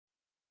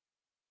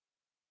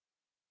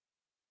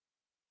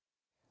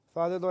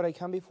Father, Lord, I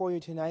come before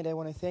you tonight. I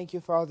want to thank you,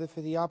 Father,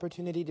 for the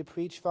opportunity to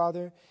preach,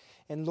 Father.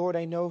 And Lord,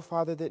 I know,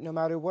 Father, that no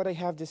matter what I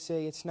have to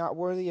say, it's not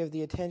worthy of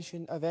the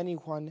attention of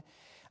anyone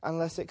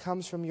unless it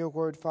comes from your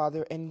word,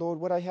 Father. And Lord,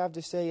 what I have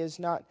to say is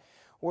not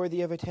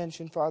worthy of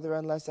attention, Father,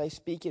 unless I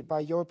speak it by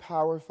your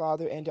power,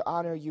 Father, and to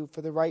honor you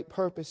for the right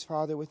purpose,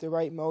 Father, with the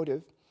right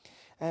motive.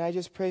 And I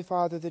just pray,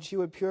 Father, that you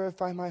would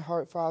purify my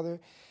heart, Father,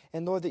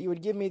 and Lord, that you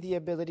would give me the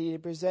ability to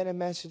present a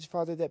message,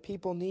 Father, that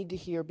people need to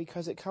hear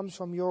because it comes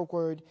from your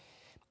word.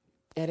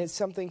 And it's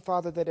something,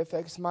 Father, that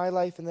affects my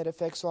life and that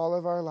affects all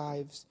of our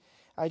lives.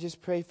 I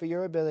just pray for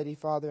your ability,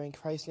 Father. In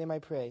Christ's name I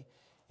pray.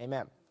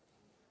 Amen.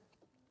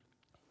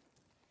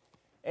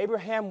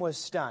 Abraham was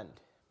stunned.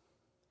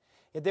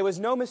 Yet there was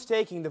no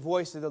mistaking the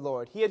voice of the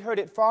Lord. He had heard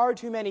it far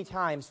too many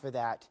times for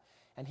that,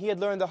 and he had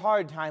learned the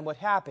hard time what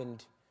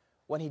happened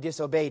when he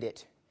disobeyed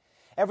it.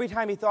 Every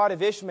time he thought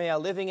of Ishmael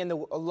living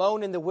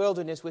alone in the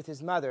wilderness with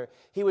his mother,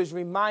 he was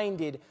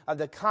reminded of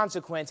the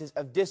consequences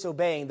of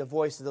disobeying the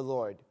voice of the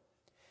Lord.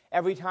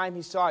 Every time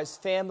he saw his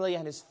family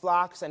and his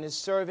flocks and his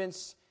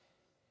servants,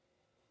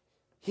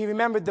 he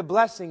remembered the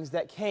blessings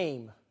that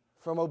came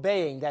from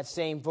obeying that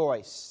same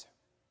voice.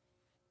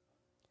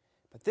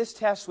 But this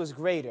test was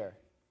greater,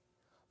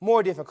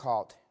 more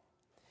difficult.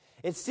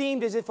 It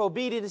seemed as if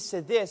obedience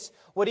to this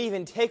would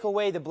even take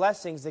away the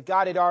blessings that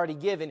God had already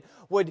given,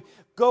 would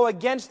go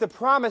against the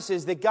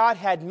promises that God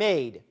had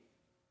made.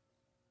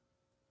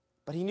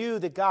 But he knew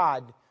that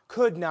God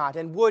could not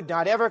and would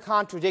not ever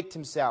contradict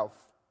himself.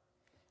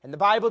 And the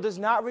Bible does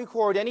not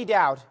record any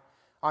doubt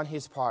on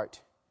his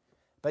part.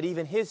 But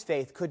even his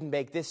faith couldn't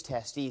make this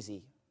test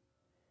easy.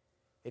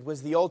 It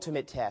was the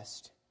ultimate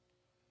test.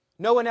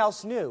 No one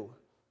else knew.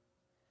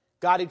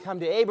 God had come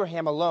to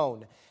Abraham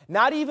alone.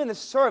 Not even the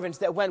servants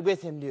that went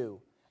with him knew.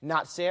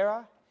 Not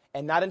Sarah,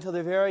 and not until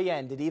the very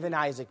end did even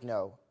Isaac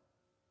know.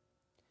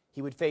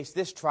 He would face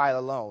this trial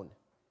alone.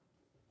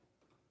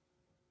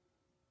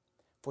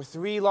 For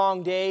 3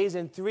 long days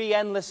and 3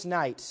 endless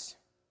nights,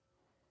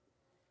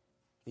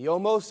 the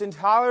almost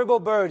intolerable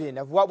burden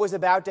of what was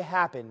about to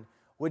happen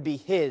would be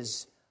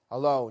his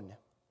alone.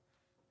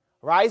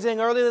 Rising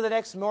early the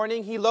next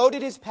morning, he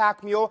loaded his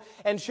pack mule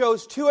and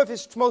chose 2 of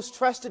his most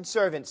trusted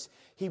servants.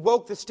 He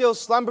woke the still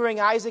slumbering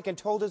Isaac and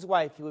told his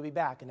wife he would be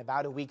back in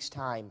about a week's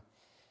time.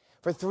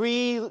 For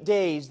 3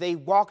 days, they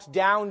walked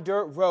down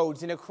dirt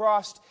roads and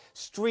across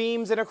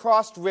streams and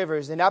across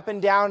rivers and up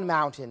and down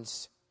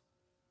mountains.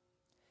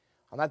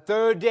 On that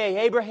 3rd day,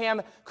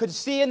 Abraham could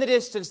see in the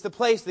distance the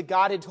place that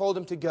God had told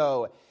him to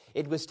go.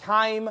 It was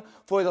time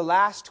for the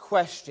last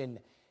question,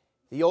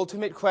 the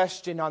ultimate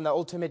question on the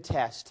ultimate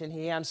test, and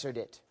he answered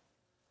it.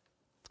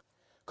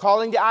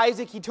 Calling to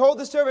Isaac, he told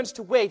the servants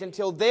to wait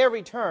until their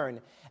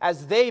return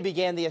as they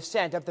began the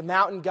ascent up the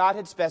mountain God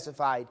had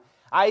specified.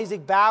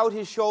 Isaac bowed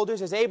his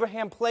shoulders as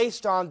Abraham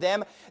placed on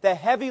them the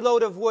heavy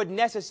load of wood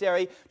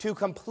necessary to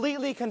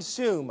completely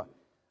consume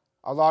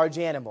a large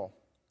animal.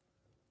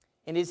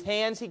 In his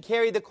hands he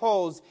carried the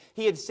coals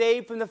he had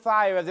saved from the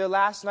fire of their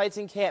last night's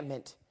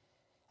encampment.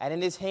 And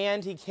in his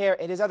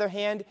other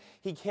hand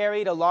he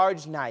carried a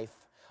large knife,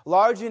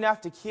 large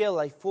enough to kill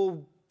a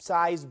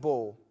full-sized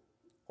bull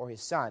or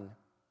his son.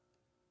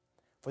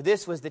 For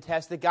this was the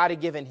test that God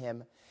had given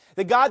him.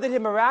 The God that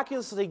had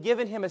miraculously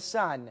given him a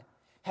son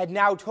had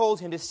now told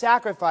him to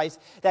sacrifice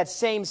that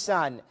same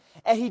son.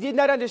 And he did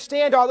not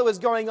understand all that was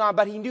going on,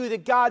 but he knew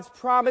that God's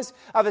promise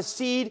of a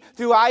seed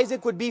through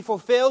Isaac would be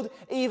fulfilled,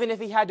 even if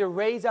he had to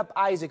raise up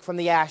Isaac from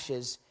the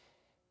ashes.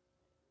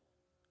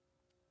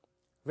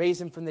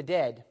 Raise him from the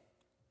dead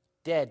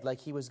like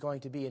he was going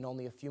to be in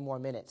only a few more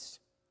minutes.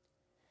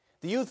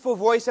 The youthful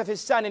voice of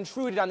his son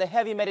intruded on the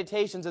heavy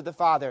meditations of the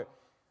father.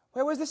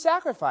 Where was the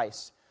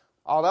sacrifice?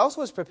 All else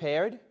was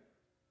prepared.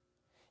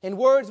 In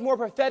words more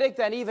prophetic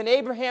than even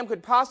Abraham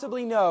could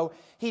possibly know,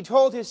 he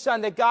told his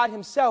son that God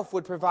himself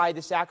would provide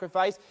the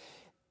sacrifice.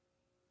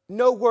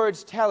 No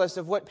words tell us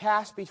of what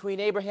passed between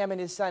Abraham and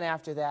his son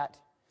after that.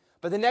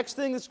 But the next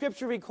thing the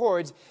scripture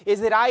records is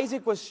that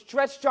Isaac was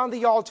stretched on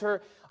the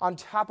altar on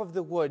top of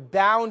the wood,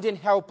 bound and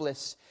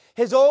helpless.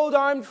 His old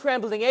arm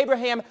trembling,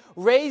 Abraham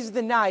raised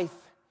the knife.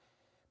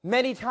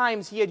 Many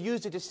times he had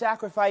used it to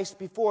sacrifice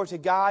before to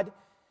God,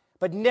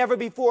 but never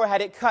before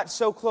had it cut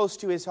so close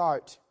to his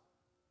heart.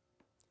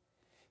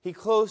 He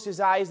closed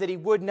his eyes that he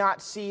would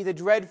not see the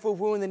dreadful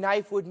wound the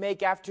knife would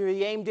make after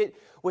he aimed it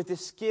with the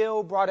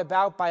skill brought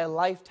about by a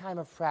lifetime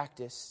of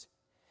practice.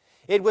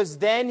 It was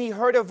then he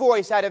heard a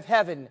voice out of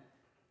heaven,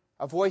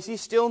 a voice he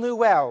still knew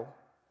well,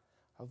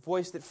 a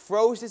voice that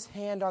froze his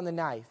hand on the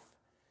knife,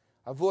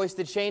 a voice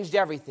that changed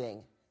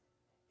everything.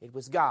 It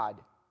was God,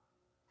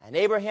 and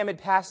Abraham had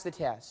passed the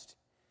test.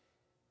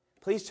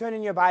 Please turn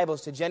in your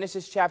Bibles to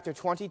Genesis chapter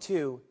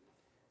 22,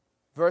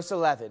 verse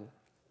 11.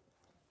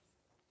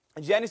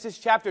 Genesis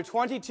chapter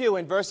 22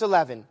 and verse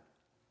 11.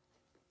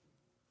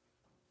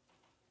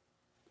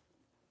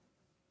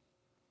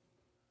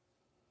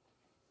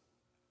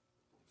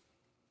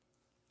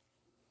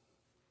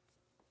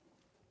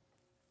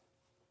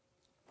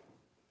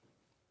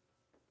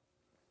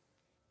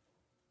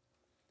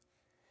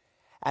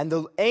 And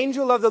the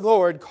angel of the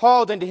Lord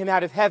called unto him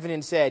out of heaven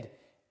and said,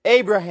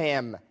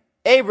 Abraham,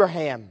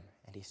 Abraham.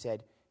 And he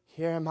said,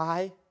 Here am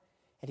I.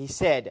 And he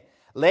said,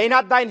 Lay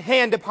not thine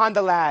hand upon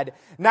the lad,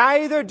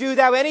 neither do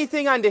thou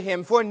anything unto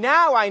him, for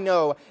now I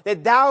know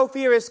that thou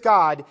fearest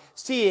God,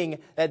 seeing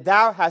that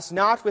thou hast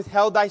not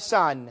withheld thy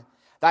son,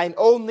 thine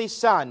only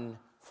son,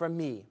 from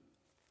me.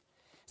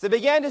 As I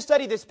began to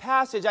study this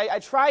passage, I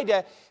tried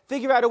to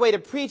figure out a way to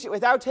preach it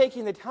without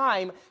taking the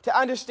time to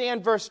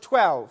understand verse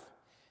 12.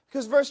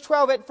 Because verse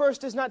 12 at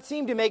first does not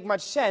seem to make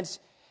much sense.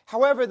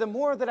 However, the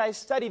more that I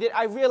studied it,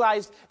 I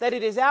realized that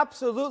it is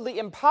absolutely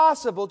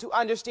impossible to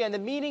understand the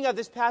meaning of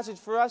this passage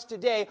for us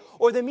today,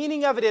 or the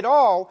meaning of it at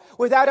all,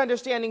 without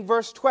understanding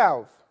verse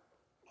 12.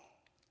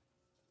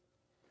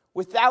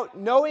 Without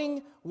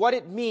knowing what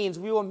it means,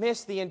 we will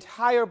miss the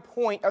entire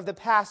point of the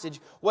passage,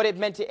 what it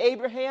meant to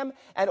Abraham,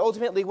 and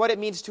ultimately what it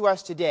means to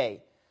us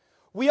today.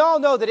 We all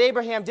know that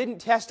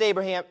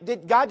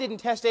God didn't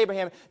test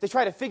Abraham to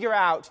try to figure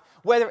out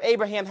whether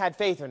Abraham had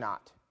faith or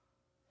not.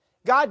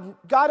 God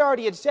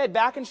already had said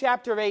back in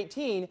chapter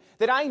 18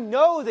 that I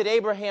know that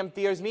Abraham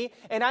fears me,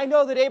 and I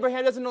know that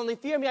Abraham doesn't only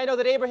fear me, I know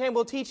that Abraham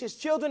will teach his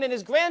children and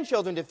his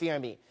grandchildren to fear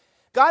me.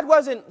 God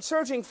wasn't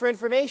searching for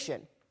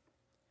information.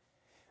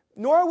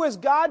 Nor was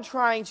God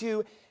trying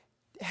to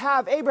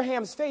have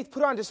Abraham's faith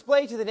put on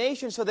display to the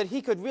nation so that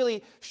he could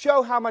really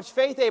show how much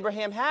faith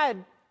Abraham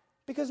had,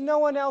 because no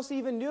one else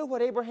even knew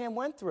what Abraham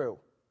went through.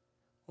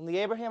 Only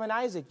Abraham and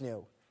Isaac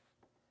knew.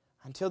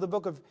 Until the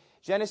book of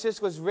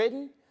Genesis was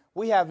written,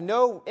 we have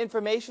no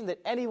information that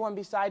anyone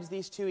besides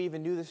these two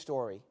even knew the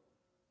story.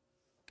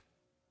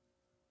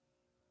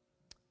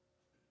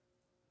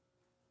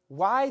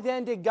 Why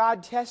then did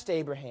God test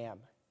Abraham?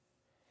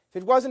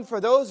 If it wasn't for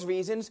those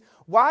reasons,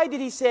 why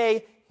did he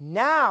say,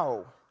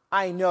 Now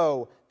I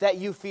know that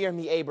you fear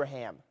me,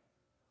 Abraham?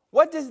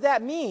 What does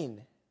that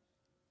mean?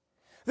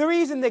 The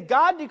reason that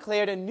God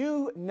declared a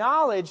new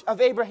knowledge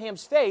of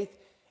Abraham's faith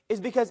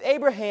is because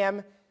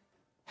Abraham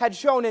had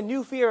shown a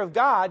new fear of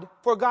God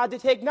for God to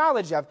take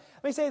knowledge of.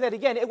 Let me say that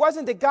again. It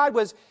wasn't that God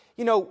was,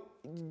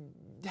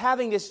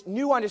 having this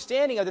new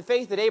understanding of the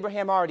faith that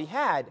Abraham already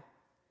had.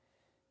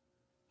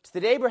 It's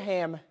that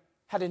Abraham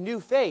had a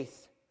new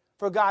faith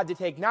for God to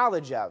take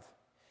knowledge of.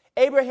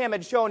 Abraham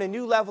had shown a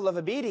new level of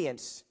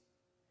obedience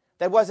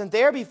that wasn't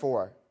there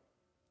before.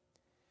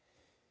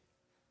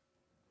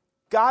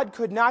 God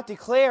could not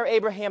declare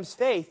Abraham's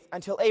faith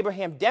until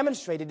Abraham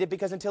demonstrated it,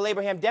 because until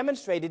Abraham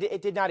demonstrated it,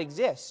 it did not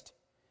exist.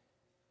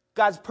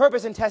 God's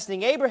purpose in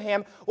testing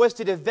Abraham was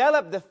to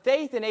develop the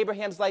faith in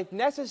Abraham's life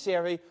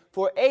necessary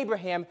for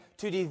Abraham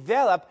to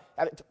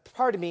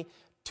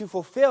to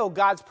fulfill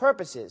God's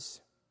purposes.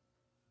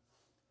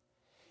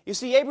 You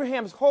see,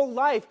 Abraham's whole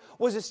life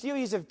was a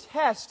series of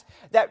tests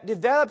that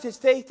developed his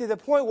faith to the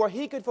point where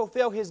he could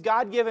fulfill his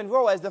God-given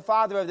role as the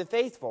father of the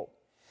faithful.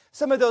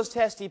 Some of those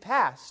tests he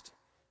passed,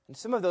 and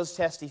some of those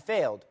tests he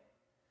failed.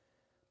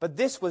 But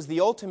this was the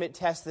ultimate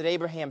test that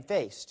Abraham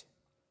faced.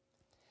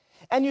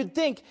 And you'd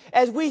think,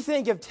 as we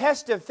think of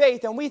tests of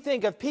faith, and we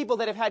think of people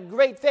that have had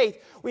great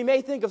faith, we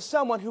may think of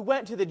someone who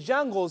went to the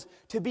jungles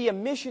to be a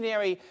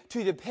missionary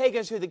to the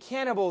pagans, to the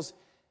cannibals.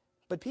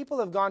 But people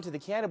have gone to the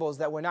cannibals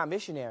that were not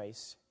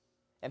missionaries.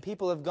 And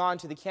people have gone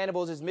to the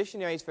cannibals as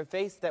missionaries for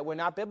faiths that were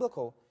not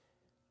biblical,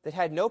 that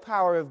had no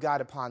power of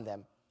God upon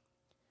them.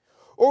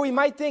 Or we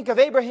might think of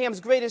Abraham's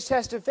greatest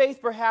test of faith,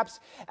 perhaps,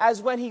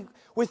 as when he,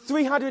 with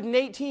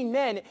 318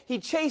 men, he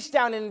chased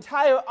down an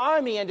entire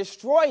army and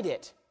destroyed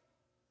it.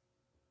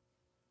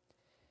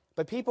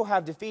 But people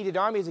have defeated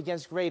armies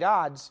against great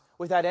odds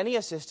without any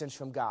assistance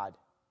from God.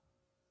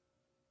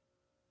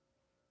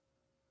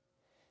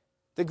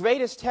 The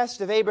greatest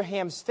test of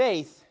Abraham's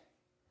faith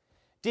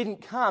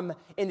didn't come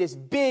in this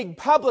big,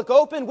 public,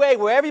 open way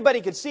where everybody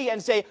could see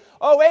and say,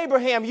 Oh,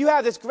 Abraham, you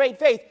have this great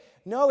faith.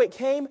 No, it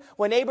came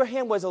when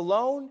Abraham was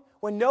alone,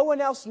 when no one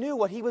else knew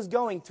what he was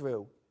going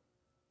through.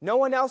 No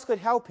one else could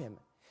help him.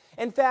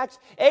 In fact,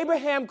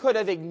 Abraham could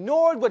have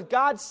ignored what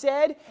God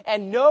said,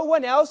 and no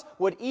one else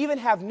would even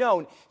have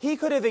known. He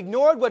could have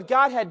ignored what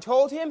God had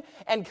told him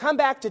and come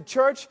back to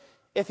church,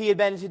 if he had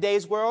been in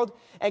today's world,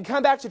 and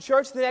come back to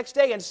church the next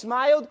day and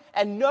smiled,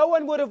 and no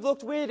one would have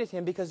looked weird at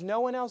him because no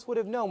one else would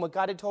have known what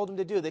God had told him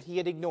to do that he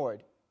had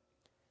ignored.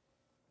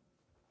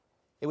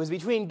 It was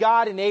between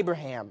God and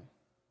Abraham.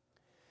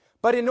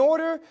 But in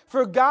order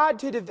for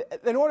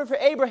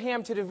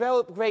Abraham to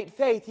develop great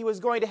faith, he was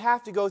going to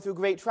have to go through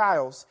great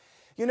trials.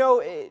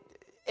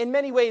 In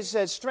many ways,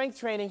 strength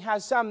training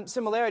has some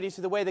similarities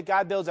to the way that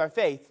God builds our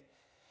faith.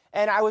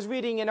 And I was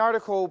reading an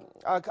article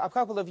a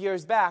couple of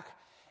years back,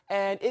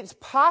 and it's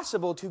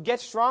possible to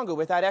get stronger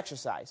without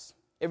exercise.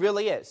 It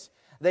really is.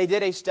 They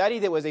did a study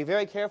that was a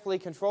very carefully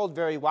controlled,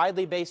 very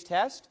widely based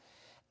test,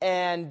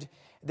 and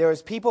there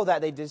was people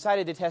that they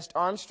decided to test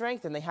arm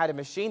strength, and they had a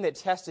machine that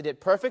tested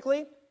it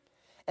perfectly,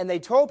 and they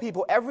told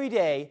people every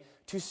day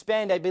to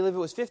spend, I believe it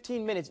was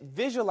 15 minutes,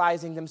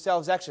 visualizing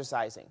themselves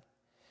exercising.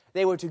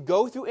 They were to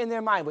go through in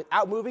their mind,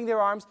 without moving their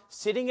arms,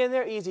 sitting in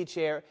their easy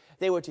chair,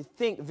 they were to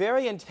think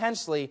very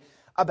intensely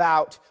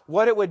about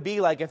what it would be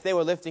like if they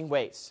were lifting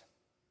weights.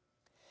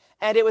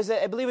 And it was,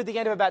 I believe, at the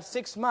end of about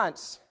 6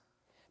 months,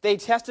 they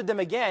tested them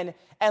again,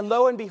 and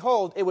lo and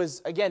behold, it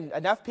was, again,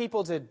 enough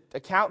people to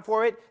account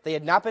for it. They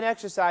had not been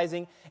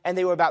exercising, and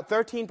they were about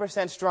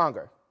 13%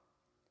 stronger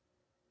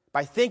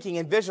by thinking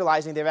and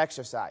visualizing their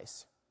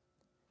exercise.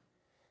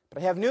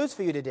 But I have news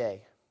for you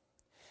today.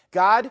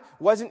 God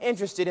wasn't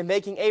interested in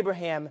making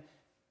Abraham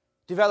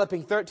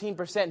developing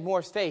 13%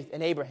 more faith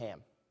in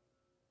Abraham.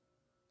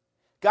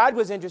 God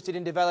was interested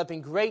in developing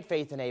great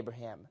faith in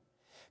Abraham.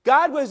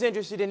 God was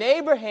interested in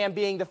Abraham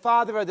being the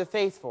father of the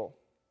faithful.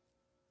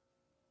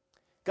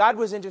 God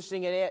was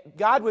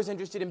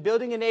interested in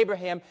building in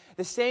Abraham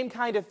the same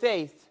kind of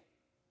faith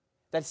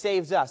that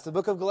saves us. The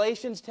book of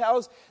Galatians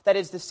tells that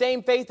it's the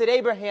same faith that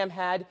Abraham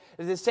had,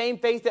 is the same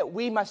faith that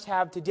we must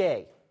have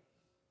today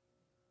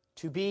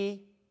to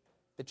be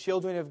the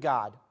children of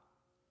God.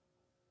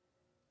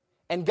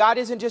 And God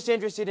isn't just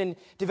interested in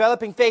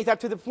developing faith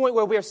up to the point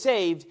where we're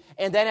saved,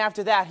 and then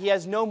after that, He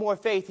has no more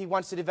faith He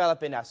wants to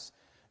develop in us.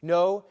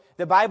 No,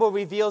 the Bible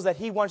reveals that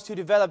He wants to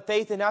develop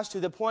faith in us to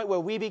the point where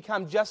we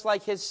become just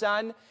like His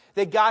Son,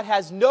 that God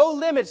has no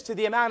limits to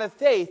the amount of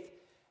faith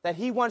that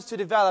He wants to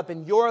develop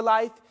in your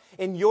life,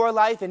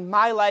 in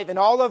my life, in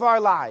all of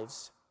our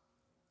lives.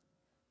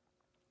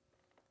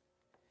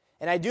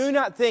 And I do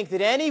not think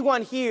that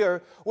anyone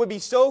here would be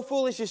so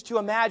foolish as to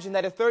imagine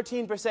that a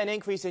 13%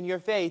 increase in your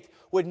faith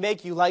would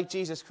make you like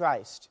Jesus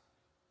Christ.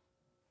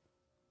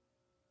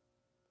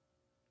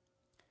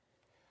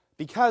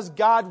 Because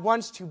God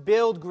wants to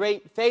build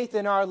great faith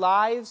in our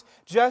lives,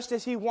 just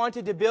as He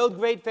wanted to build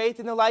great faith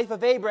in the life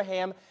of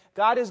Abraham,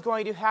 God is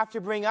going to have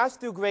to bring us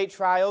through great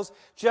trials,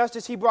 just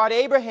as He brought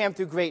Abraham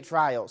through great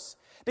trials.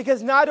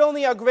 Because not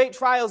only are great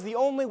trials the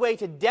only way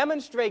to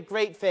demonstrate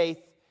great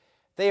faith,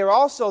 they are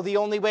also the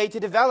only way to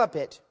develop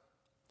it.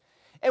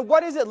 And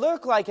what does it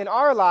look like in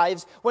our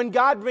lives when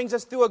God brings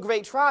us through a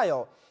great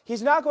trial?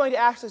 He's not going to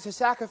ask us to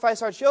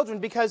sacrifice our children,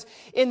 because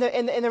in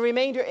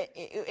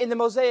the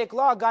Mosaic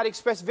Law, God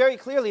expressed very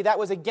clearly that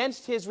was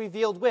against His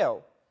revealed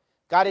will.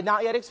 God had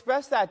not yet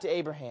expressed that to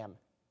Abraham.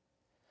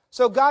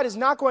 So God is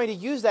not going to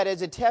use that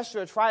as a test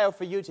or a trial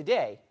for you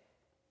today.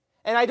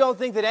 And I don't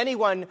think that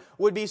anyone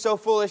would be so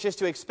foolish as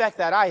to expect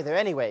that either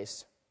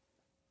anyways.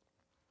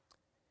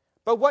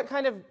 But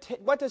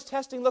what does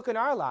testing look in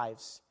our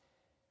lives?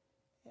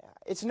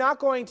 It's not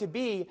going to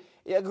be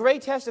a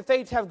great test of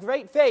faith. To have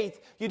great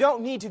faith, you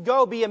don't need to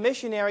go be a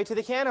missionary to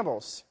the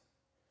cannibals.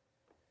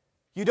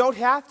 You don't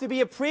have to be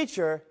a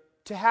preacher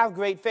to have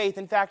great faith.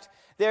 In fact,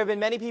 there have been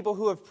many people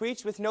who have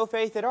preached with no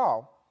faith at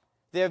all.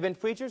 There have been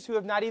preachers who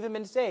have not even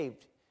been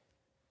saved.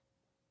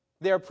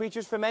 There are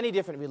preachers from many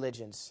different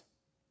religions.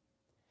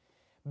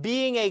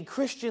 Being a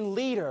Christian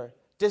leader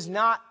does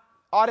not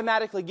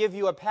automatically give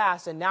you a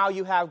pass and now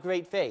you have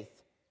great faith.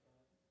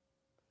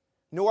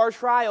 Nor are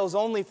trials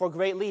only for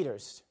great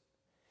leaders.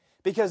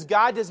 Because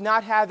God does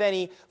not have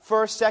any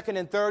first, second,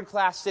 and third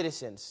class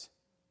citizens.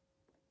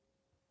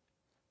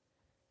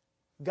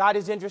 God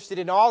is interested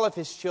in all of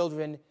His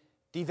children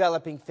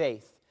developing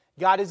faith.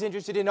 God is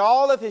interested in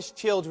all of His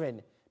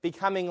children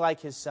becoming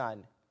like His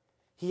Son.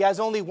 He has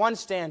only one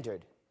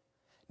standard,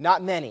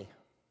 not many.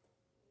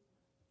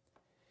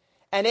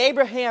 And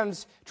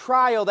Abraham's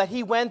trial that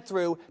he went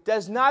through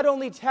does not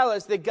only tell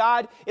us that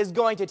God is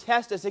going to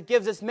test us, it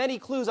gives us many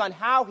clues on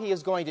how He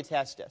is going to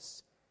test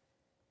us.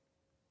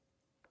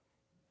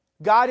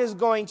 God is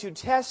going to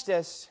test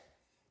us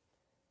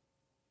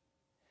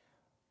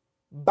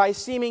by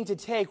seeming to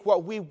take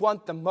what we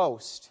want the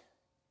most.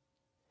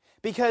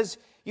 Because,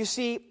 you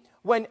see,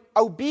 when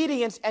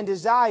obedience and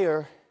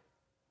desire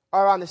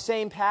are on the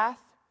same path,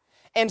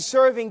 and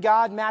serving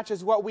God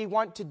matches what we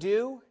want to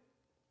do,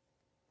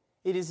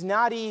 it is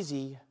not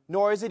easy,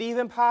 nor is it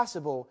even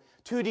possible,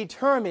 to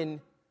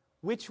determine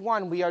which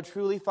one we are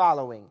truly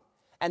following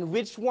and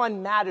which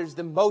one matters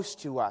the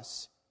most to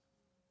us.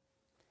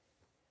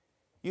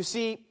 You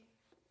see,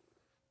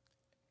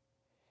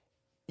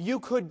 you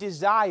could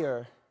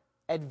desire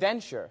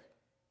adventure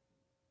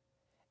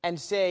and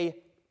say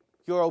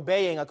you're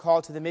obeying a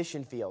call to the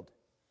mission field.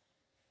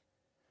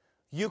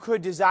 You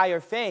could desire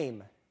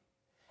fame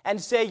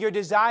and say you're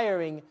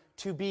desiring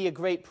to be a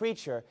great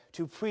preacher,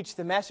 to preach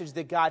the message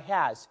that God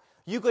has.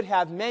 You could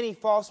have many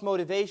false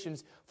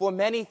motivations for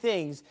many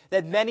things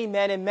that many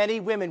men and many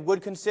women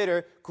would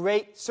consider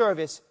great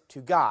service to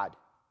God.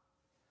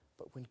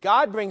 But when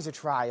God brings a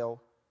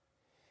trial,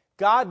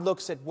 God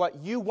looks at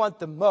what you want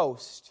the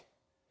most.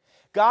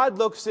 God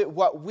looks at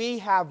what we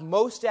have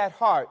most at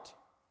heart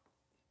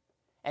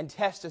and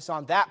tests us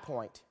on that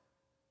point.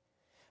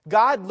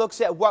 God looks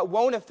at what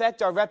won't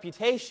affect our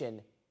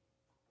reputation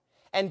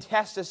and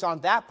tests us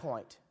on that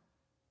point.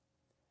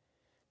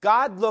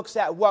 God looks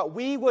at what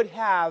we would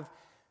have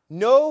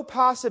no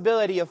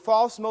possibility of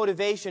false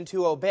motivation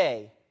to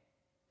obey.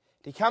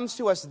 He comes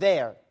to us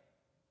there.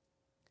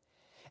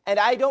 And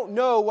I don't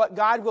know what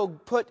God will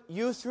put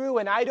you through,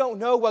 and I don't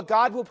know what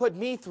God will put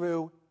me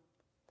through.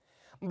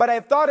 But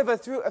I've thought of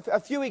a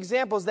few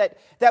examples that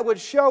would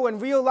show in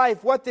real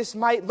life what this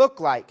might look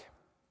like.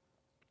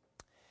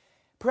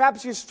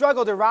 Perhaps you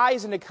struggle to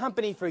rise in a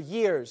company for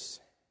years.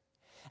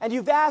 And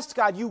you've asked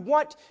God,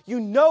 you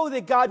know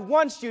that God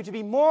wants you to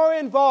be more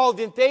involved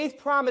in Faith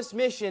Promise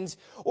missions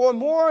or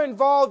more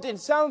involved in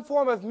some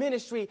form of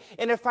ministry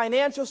in a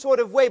financial sort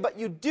of way, but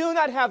you do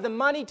not have the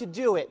money to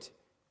do it.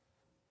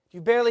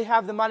 You barely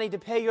have the money to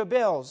pay your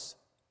bills.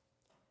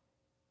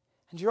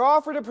 And you're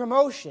offered a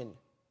promotion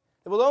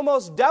that will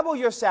almost double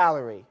your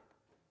salary.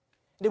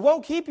 And it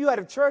won't keep you out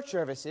of church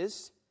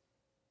services.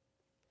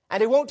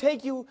 And it won't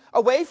take you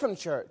away from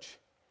church.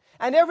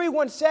 And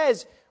everyone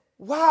says,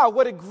 wow,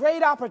 what a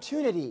great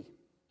opportunity.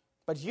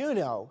 But you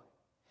know,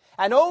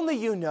 and only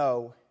you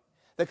know,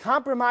 the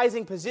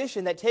compromising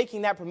position that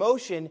taking that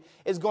promotion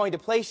is going to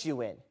place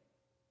you in.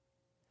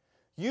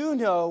 You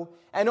know,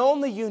 and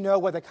only you know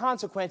what the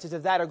consequences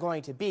of that are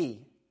going to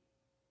be.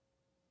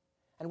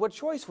 And what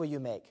choice will you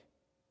make?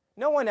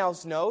 No one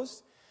else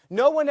knows.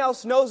 No one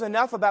else knows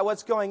enough about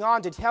what's going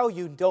on to tell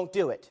you don't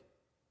do it.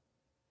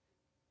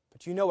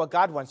 But you know what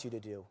God wants you to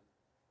do.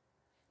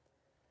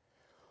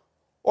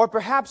 Or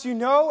perhaps you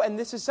know, and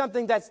this is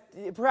something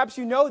perhaps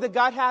you know that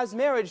God has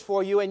marriage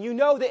for you, and you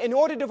know that in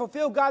order to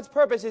fulfill God's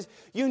purposes,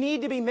 you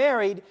need to be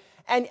married,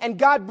 and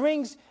God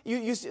brings,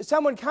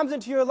 someone comes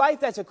into your life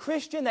that's a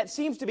Christian, that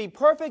seems to be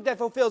perfect, that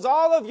fulfills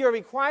all of your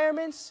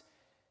requirements,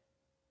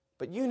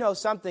 but you know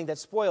something that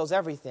spoils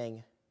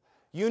everything.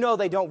 You know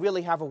they don't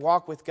really have a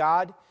walk with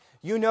God.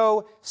 You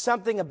know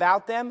something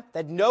about them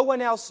that no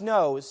one else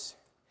knows,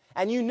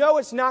 and you know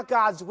it's not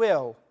God's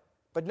will.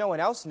 But no one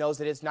else knows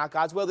that it's not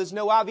God's will. There's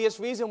no obvious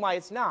reason why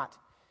it's not.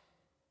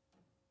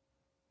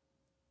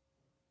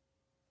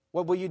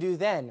 What will you do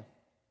then?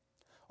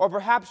 Or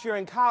perhaps you're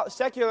in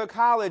secular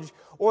college,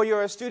 or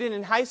you're a student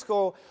in high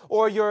school,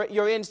 or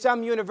you're in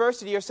some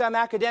university or some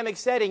academic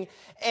setting,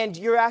 and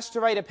you're asked to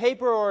write a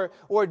paper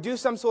or do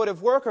some sort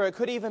of work, or it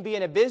could even be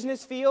in a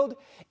business field,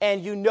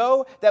 and you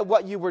know that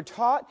what you were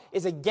taught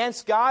is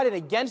against God and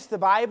against the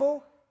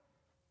Bible,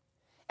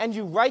 and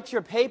you write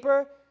your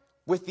paper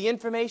with the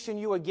information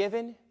you were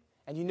given,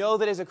 and you know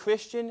that as a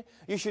Christian,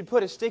 you should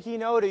put a sticky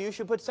note or you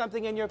should put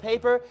something in your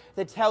paper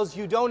that tells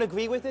you don't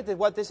agree with it, that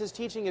what this is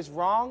teaching is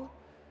wrong.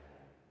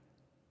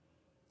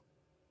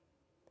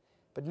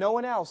 But no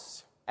one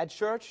else at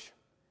church,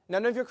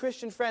 none of your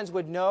Christian friends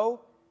would know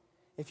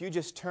if you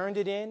just turned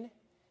it in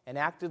and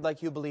acted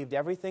like you believed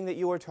everything that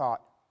you were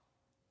taught.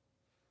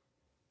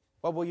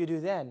 What will you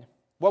do then?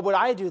 What would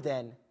I do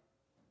then?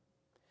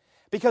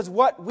 Because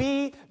what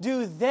we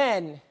do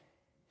then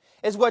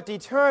is what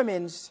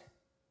determines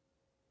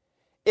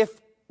if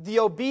the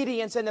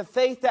obedience and the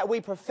faith that we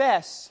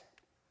profess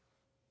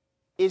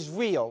is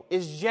real,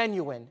 is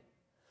genuine.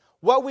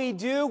 What we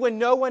do when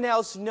no one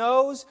else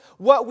knows,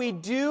 what we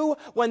do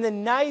when the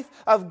knife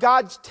of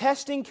God's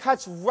testing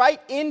cuts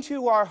right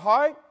into our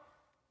heart,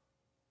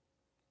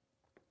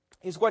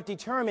 is what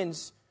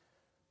determines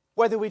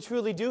whether we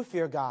truly do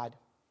fear God.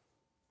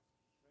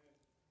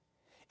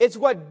 It's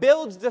what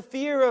builds the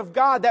fear of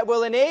God that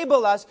will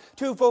enable us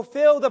to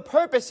fulfill the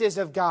purposes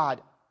of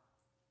God.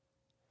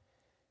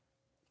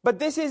 But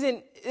this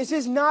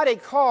is not a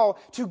call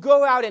to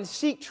go out and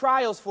seek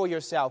trials for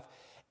yourself.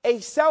 A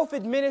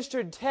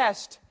self-administered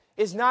test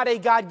is not a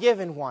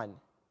God-given one.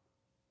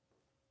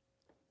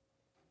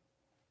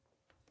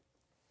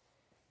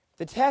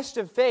 The test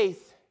of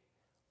faith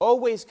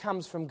always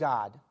comes from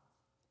God.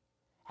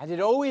 And it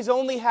always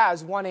only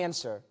has one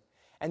answer.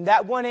 And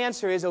that one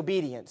answer is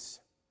obedience.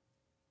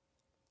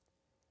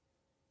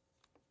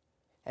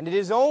 And it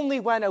is only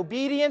when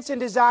obedience and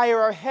desire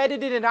are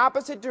headed in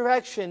opposite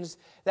directions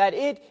that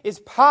it is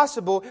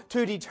possible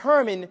to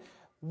determine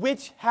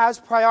which has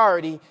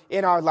priority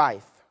in our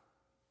life.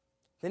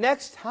 The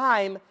next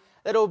time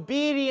that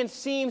obedience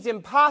seems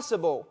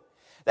impossible,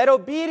 that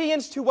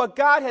obedience to what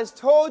God has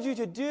told you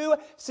to do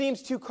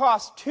seems to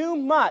cost too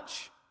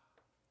much,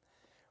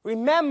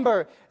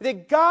 remember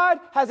that God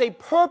has a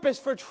purpose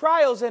for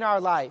trials in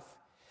our life.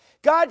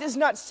 God does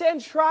not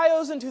send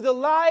trials into the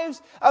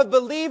lives of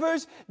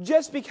believers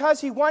just because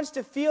He wants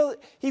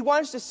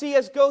to see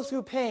us go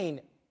through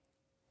pain.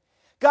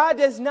 God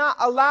does not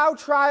allow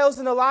trials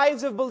in the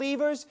lives of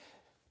believers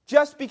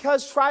just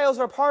because trials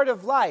are part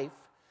of life.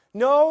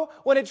 No,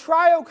 when a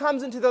trial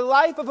comes into the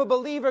life of a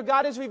believer,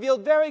 God has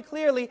revealed very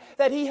clearly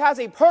that He has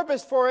a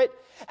purpose for it,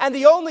 and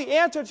the only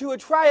answer to a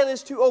trial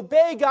is to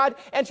obey God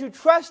and to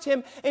trust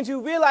Him and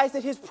to realize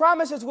that His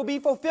promises will be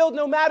fulfilled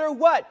no matter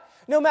what.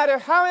 No matter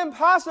how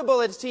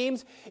impossible it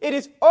seems, it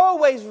is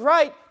always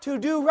right to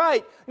do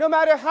right. No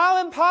matter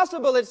how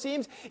impossible it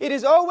seems, it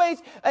is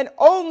always and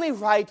only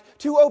right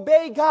to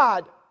obey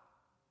God.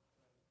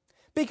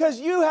 Because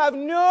you have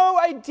no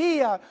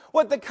idea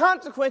what the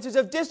consequences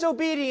of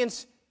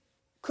disobedience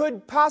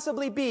could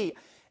possibly be.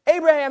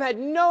 Abraham had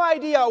no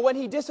idea when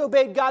he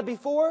disobeyed God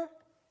before,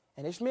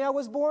 and Ishmael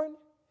was born.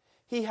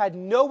 He had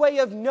no way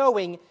of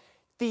knowing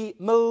the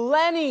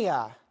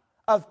millennia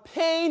of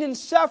pain and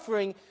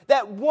suffering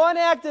that one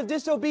act of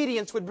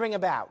disobedience would bring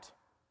about.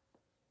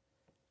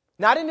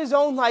 Not in his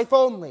own life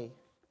only,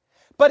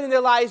 but in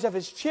the lives of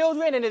his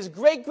children and his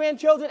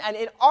great-grandchildren, and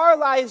in our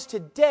lives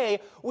today,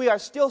 we are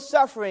still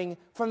suffering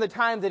from the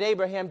time that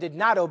Abraham did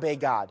not obey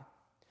God.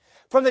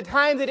 from the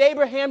time that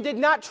Abraham did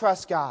not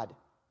trust God.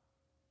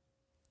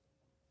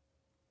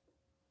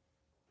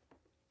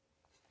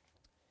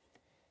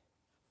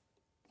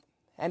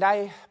 And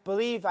I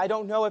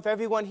don't know if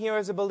everyone here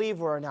is a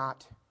believer or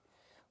not,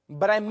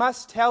 but I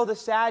must tell the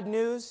sad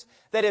news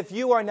that if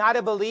you are not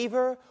a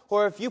believer,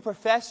 or if you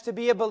profess to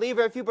be a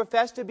believer, if you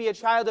profess to be a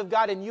child of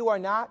God and you are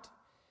not,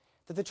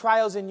 that the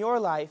trials in your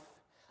life,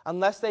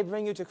 unless they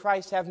bring you to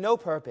Christ, have no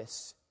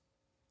purpose.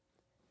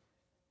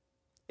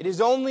 It is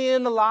only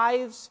in the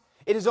life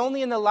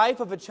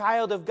of a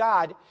child of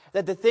God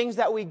that the things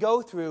that we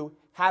go through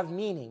have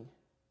meaning.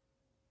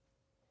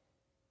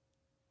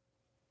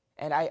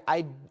 And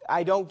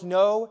I don't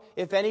know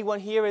if anyone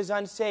here is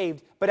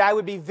unsaved, but I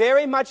would be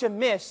very much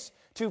amiss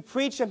to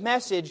preach a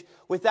message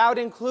without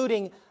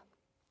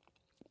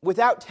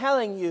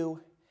telling you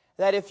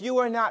that if you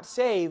are not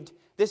saved,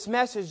 this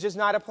message does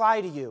not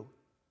apply to you.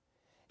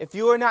 If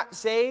you are not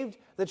saved,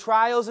 the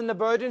trials and the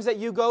burdens that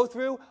you go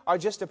through are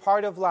just a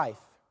part of life.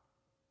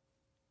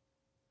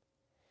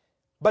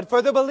 But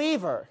for the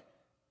believer,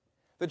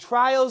 the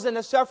trials and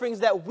the sufferings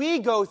that we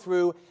go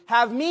through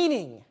have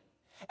meaning.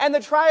 And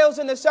the trials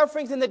and the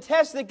sufferings and the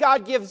tests that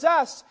God gives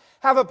us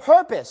have a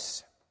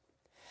purpose.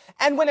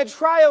 And when a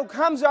trial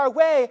comes our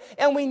way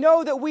and we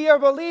know that we are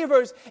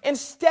believers,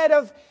 instead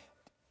of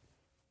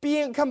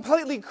being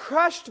completely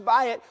crushed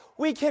by it,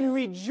 we can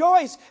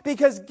rejoice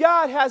because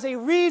God has a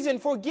reason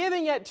for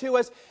giving it to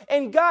us,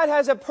 and God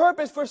has a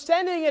purpose for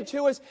sending it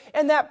to us,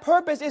 and that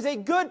purpose is a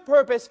good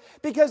purpose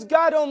because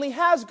God only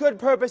has good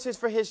purposes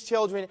for His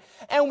children.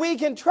 And we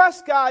can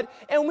trust God,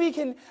 and we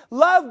can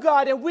love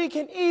God, and we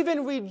can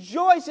even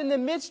rejoice in the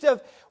midst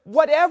of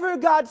whatever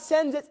God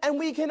sends us, and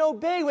we can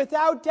obey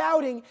without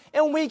doubting,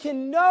 and we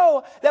can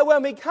know that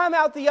when we come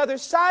out the other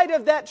side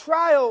of that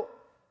trial,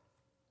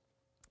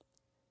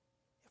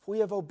 if we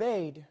have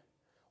obeyed,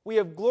 we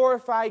have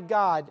glorified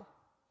God.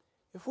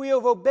 If we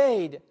have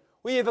obeyed,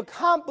 we have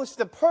accomplished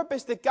the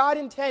purpose that God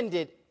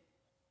intended.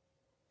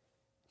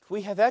 If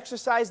we have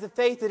exercised the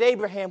faith that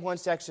Abraham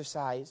once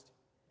exercised,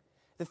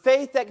 the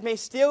faith that may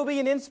still be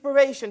an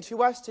inspiration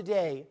to us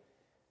today,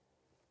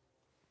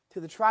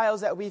 to the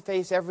trials that we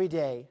face every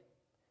day,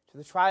 to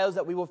the trials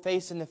that we will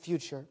face in the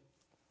future.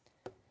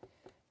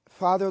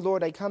 Father,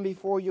 Lord, I come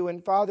before you,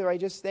 and Father, I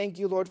just thank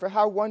you, Lord, for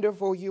how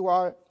wonderful you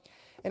are.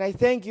 And I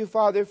thank you,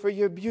 Father, for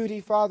your beauty,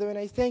 Father. And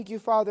I thank you,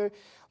 Father,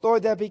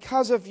 Lord, that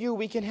because of you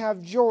we can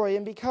have joy.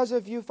 And because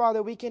of you,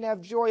 Father, we can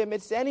have joy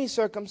amidst any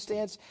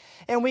circumstance.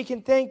 And we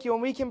can thank you,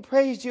 and we can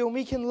praise you, and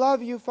we can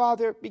love you,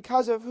 Father,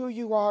 because of who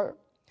you are.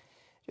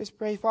 Just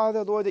pray,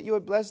 Father, Lord, that you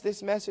would bless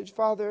this message,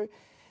 Father.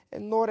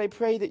 And Lord, I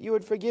pray that you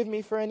would forgive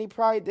me for any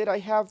pride that I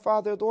have,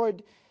 Father.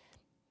 Lord,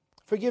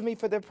 forgive me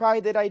for the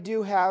pride that I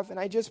do have. And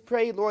I just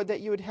pray, Lord, that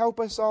you would help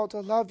us all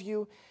to love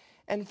you.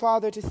 And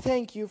Father, to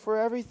thank you for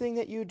everything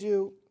that you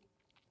do.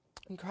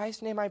 In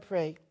Christ's name I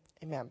pray.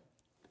 Amen.